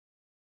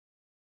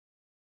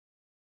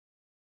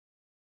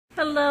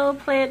Hello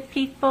plant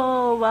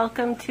people,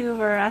 welcome to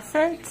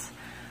Verescent.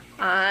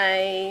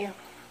 I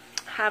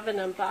have an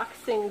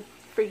unboxing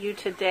for you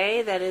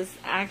today that is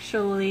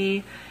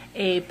actually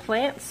a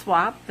plant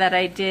swap that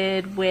I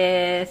did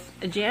with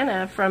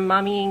Jana from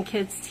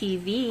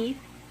Mommyandkidstv.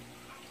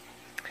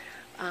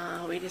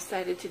 We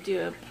decided to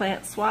do a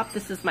plant swap.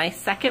 This is my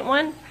second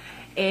one.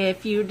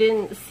 If you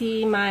didn't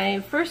see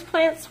my first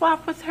plant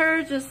swap with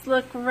her, just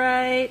look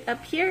right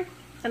up here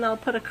and I'll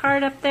put a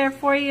card up there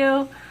for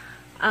you.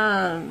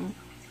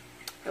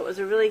 It was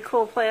a really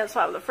cool plant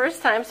swap the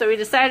first time, so we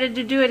decided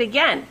to do it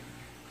again.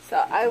 So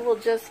I will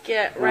just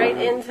get right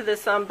into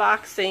this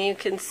unboxing. You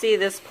can see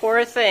this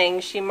poor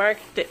thing. She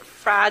marked it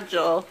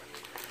fragile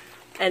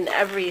and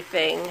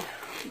everything,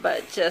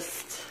 but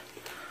just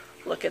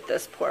look at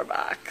this poor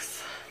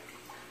box.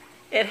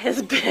 It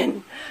has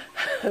been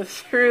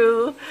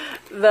through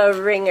the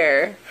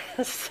ringer.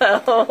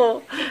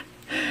 So,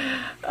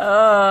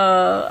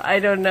 I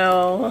don't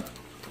know.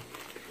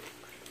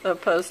 The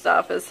post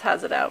office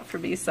has it out for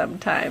me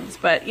sometimes,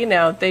 but you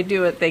know, they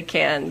do what they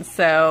can,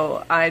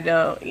 so I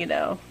don't, you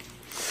know,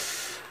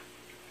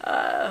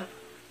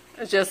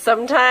 just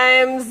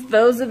sometimes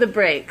those are the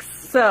breaks.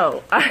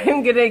 So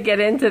I'm gonna get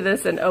into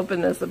this and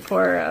open this. The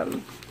poor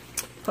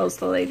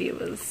postal lady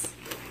was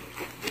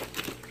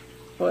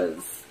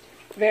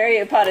very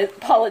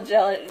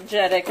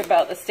apologetic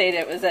about the state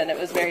it was in. It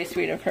was very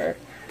sweet of her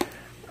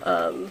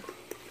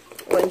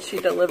when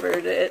she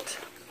delivered it.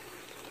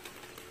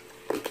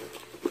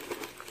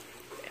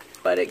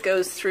 But it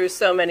goes through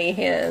so many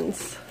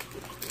hands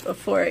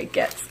before it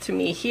gets to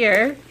me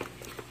here.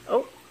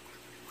 Oh,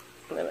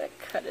 I'm gonna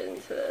cut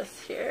into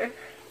this here.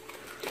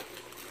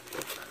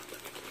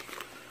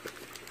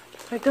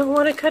 I don't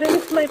want to cut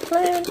into my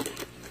plant.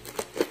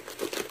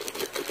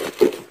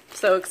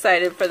 So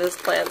excited for this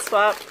plant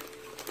swap.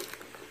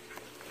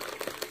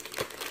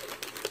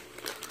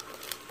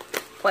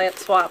 Plant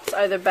swaps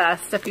are the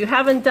best. If you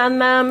haven't done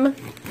them,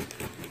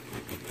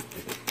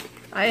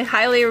 I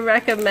highly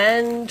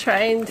recommend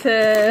trying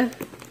to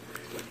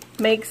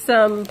make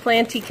some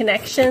planty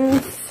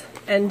connections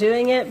and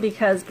doing it,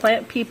 because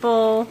plant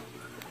people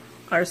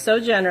are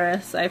so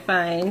generous, I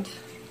find.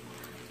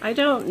 I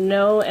don't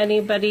know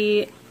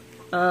anybody,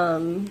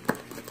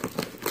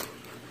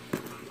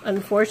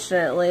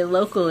 unfortunately,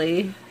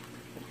 locally,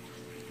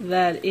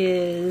 that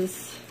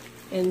is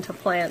into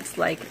plants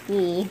like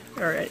me,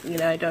 or, you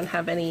know, I don't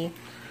have any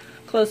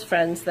close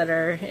friends that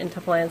are into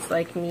plants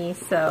like me,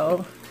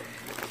 so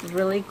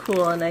really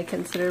cool, and I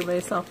consider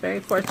myself very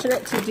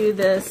fortunate to do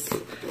this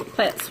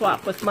plant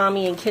swap with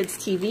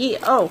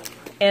Mommyandkidstv. Oh,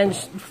 and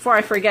before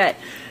I forget,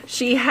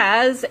 she's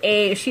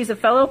a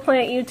fellow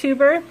plant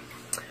YouTuber.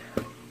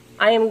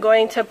 I am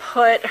going to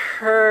put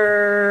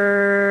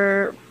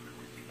her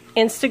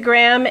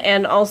Instagram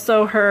and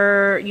also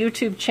her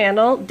YouTube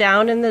channel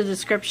down in the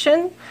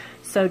description,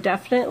 so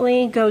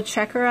definitely go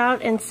check her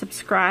out and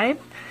subscribe.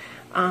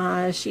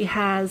 She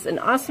has an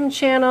awesome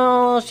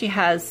channel. She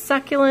has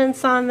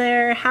succulents on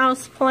there,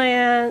 house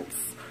plants,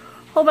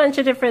 a whole bunch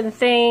of different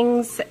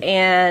things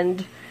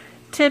and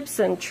tips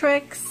and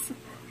tricks,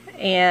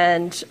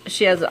 and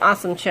she has an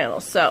awesome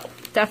channel. So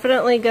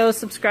definitely go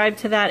subscribe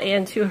to that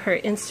and to her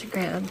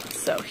Instagram.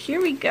 So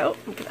here we go.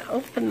 I'm gonna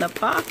open the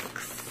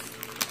box.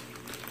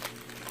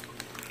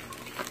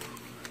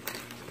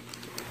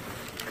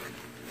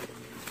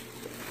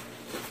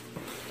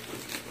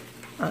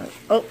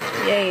 Oh,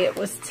 yay, it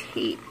was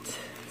taped,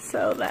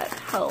 so that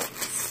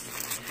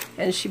helps.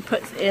 And she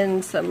puts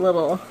in some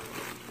little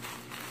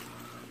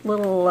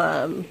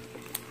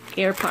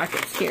air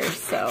pockets here,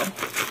 so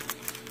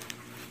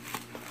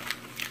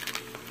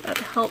that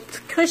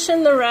helped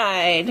cushion the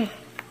ride.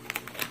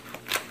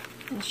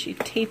 And she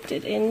taped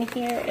it in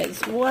here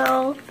as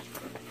well.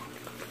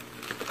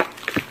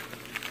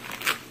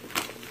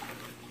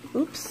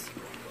 Oops,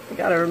 I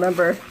gotta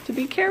remember to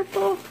be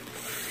careful.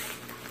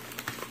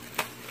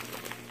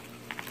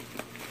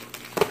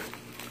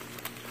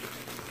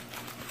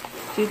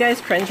 Do you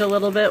guys cringe a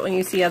little bit when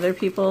you see other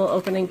people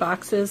opening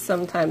boxes?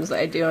 Sometimes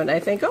I do, and I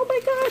think, oh my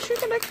gosh, you're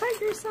gonna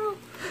cut yourself.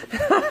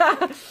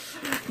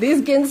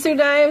 These Ginsu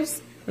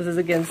knives, this is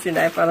a Ginsu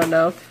knife, I don't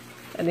know if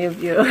any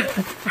of you are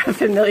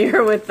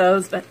familiar with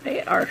those, but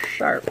they are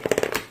sharp.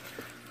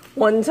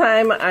 One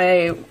time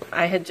I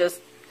had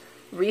just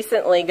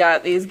recently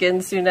got these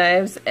Ginsu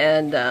knives,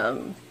 and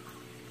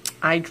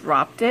I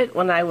dropped it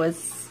when I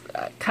was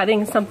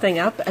cutting something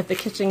up at the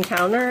kitchen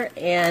counter,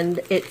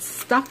 and it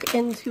stuck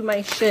into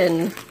my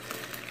shin,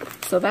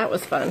 so that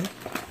was fun.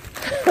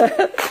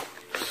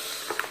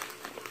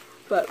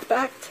 But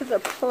back to the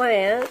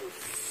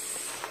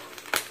plants.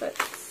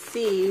 Let's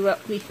see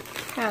what we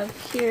have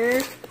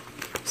here.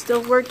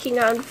 Still working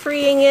on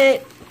freeing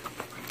it.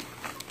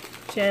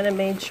 Jana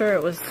made sure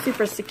it was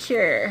super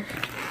secure.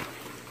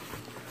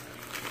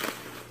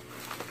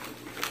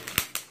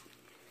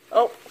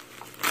 Oh,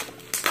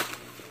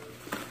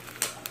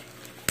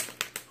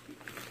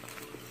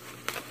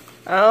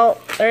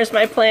 oh, there's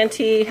my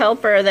planty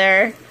helper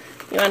there.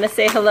 You want to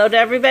say hello to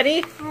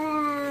everybody?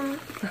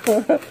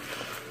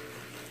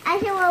 I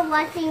Actually, we're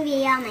watching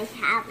video on my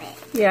tablet.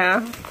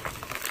 Yeah.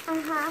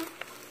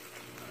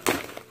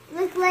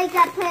 Looks like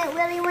that plant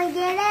really won't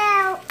get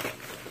out.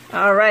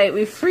 All right,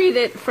 we freed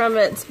it from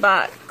its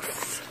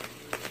box,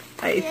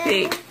 I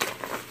think.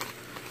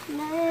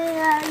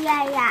 No,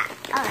 yeah.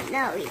 Oh,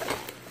 no, we didn't.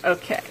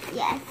 Okay.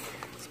 Yes.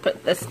 Let's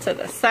put this to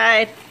the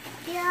side.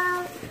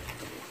 Yeah.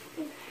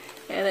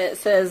 And it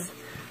says,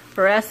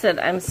 Blessed,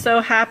 I'm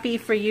so happy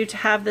for you to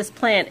have this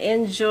plant.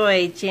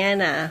 Enjoy,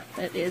 Jana.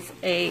 It is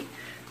a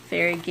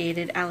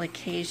variegated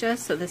Alocasia.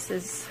 So this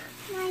is...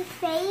 My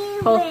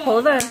favorite.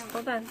 Hold on.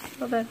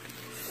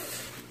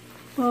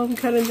 Oh, I'm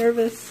kind of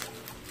nervous.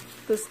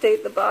 The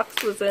state the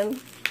box was in.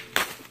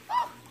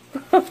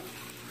 I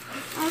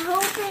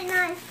hope it's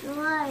not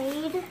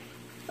slide.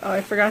 Oh,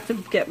 I forgot to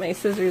get my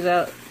scissors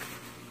out.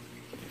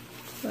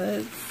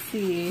 Let's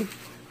see.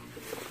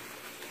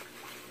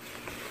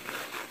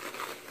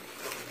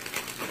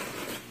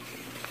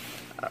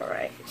 All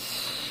right.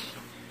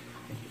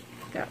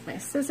 Got my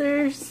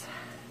scissors.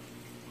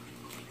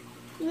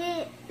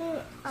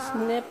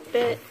 Snip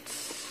it.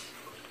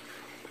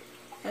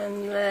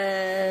 And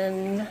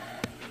then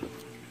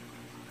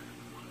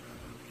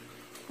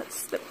let's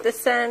snip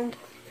this end.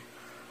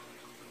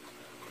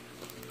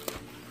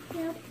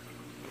 Yep.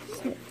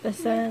 Snip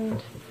this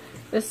end.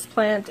 This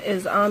plant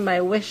is on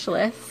my wish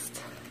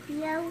list.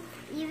 Yep,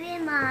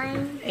 even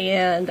mine.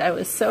 And I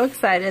was so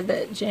excited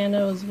that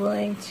Jana was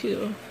willing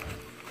to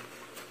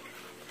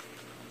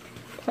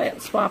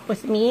plant swap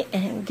with me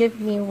and give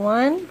me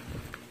one.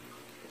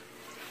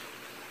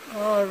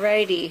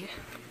 Alrighty.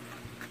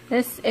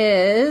 This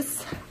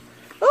is,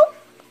 oh,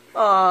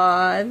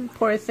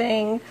 poor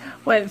thing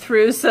went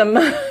through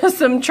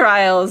some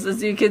trials,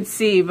 as you can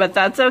see, but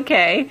that's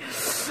okay.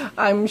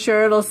 I'm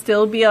sure it'll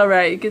still be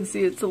alright. You can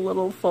see it's a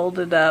little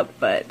folded up,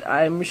 but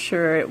I'm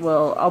sure it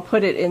will. I'll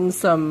put it in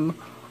some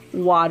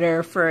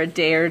water for a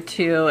day or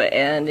two,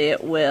 and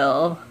it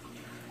will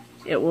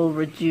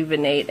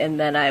rejuvenate, and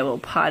then I will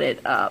pot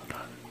it up.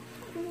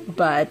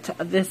 But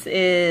this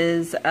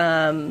is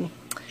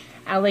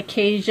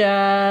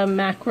Alocasia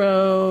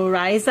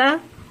marcrorrhiza,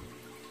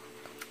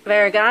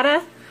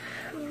 variegata.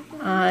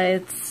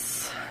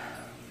 It's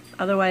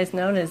otherwise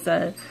known as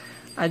a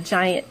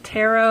giant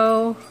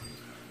taro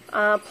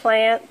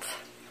plant,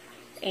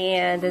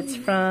 and it's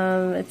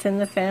in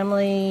the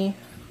family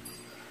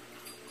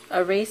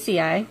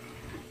Alocasia.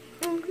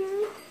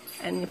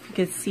 And if you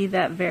could see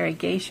that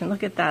variegation,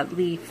 look at that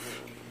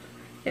leaf.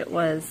 It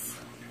was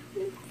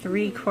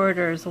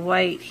 3/4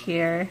 white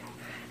here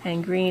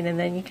and green, and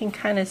then you can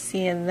kind of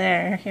see in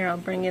there. Here, I'll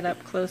bring it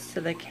up close to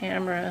the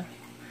camera.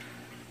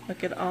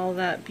 Look at all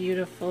that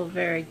beautiful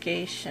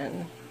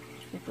variegation.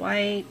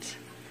 White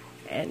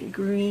and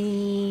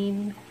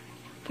green,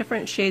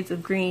 different shades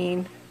of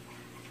green,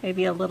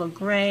 maybe a little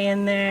gray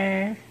in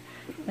there.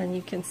 And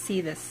you can see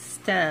the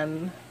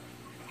stem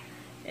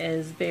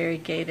is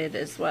variegated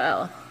as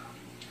well.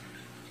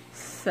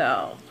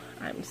 So,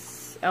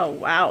 oh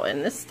wow,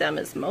 and this stem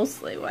is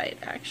mostly white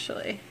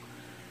actually.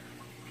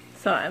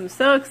 So I'm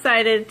so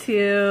excited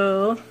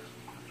to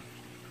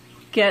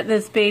get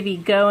this baby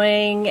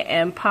going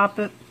and pot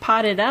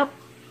it up.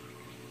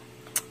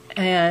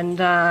 And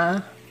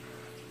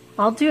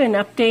I'll do an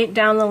update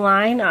down the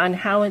line on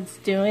how it's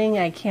doing.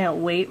 I can't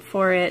wait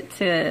for it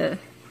to...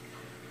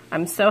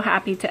 I'm so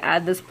happy to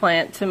add this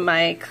plant to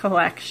my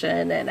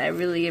collection, and I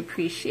really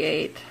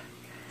appreciate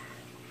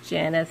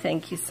Jana.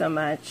 Thank you so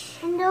much.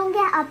 And don't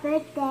get a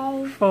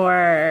birthday.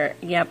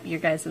 Yep, your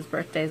guys'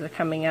 birthdays are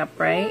coming up,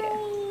 right?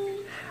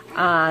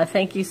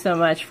 Thank you so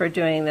much for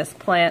doing this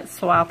plant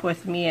swap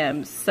with me.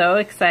 I'm so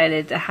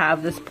excited to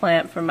have this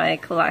plant for my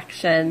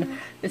collection.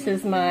 This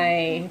is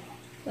my,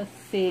 let's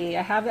see,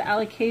 I have the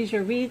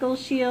Alocasia Regal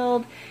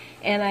Shield,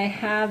 and I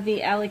have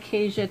the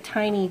Alocasia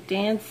Tiny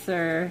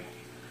Dancer.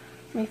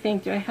 Let me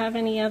think, do I have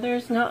any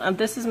others? No,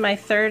 this is my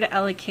third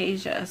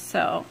Alocasia,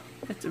 so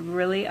it's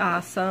really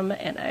awesome,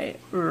 and I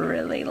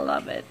really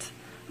love it.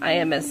 I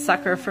am a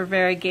sucker for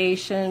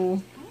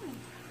variegation.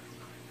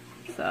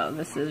 So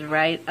this is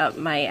right up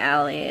my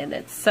alley, and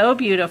it's so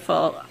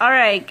beautiful. All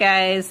right,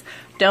 guys,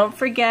 don't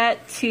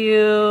forget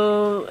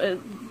to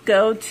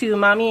go to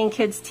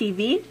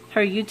Mommyandkidstv,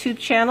 her YouTube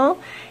channel,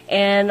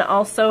 and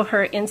also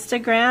her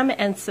Instagram,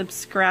 and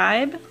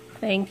subscribe.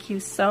 Thank you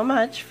so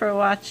much for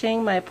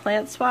watching my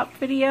plant swap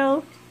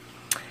video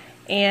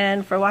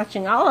and for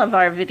watching all of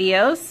our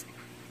videos.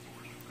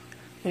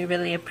 We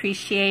really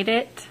appreciate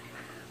it.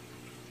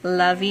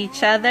 Love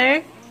each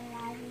other.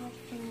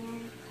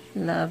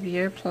 Love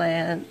your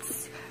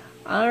plants.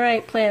 All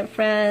right, plant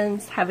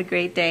friends, have a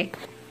great day.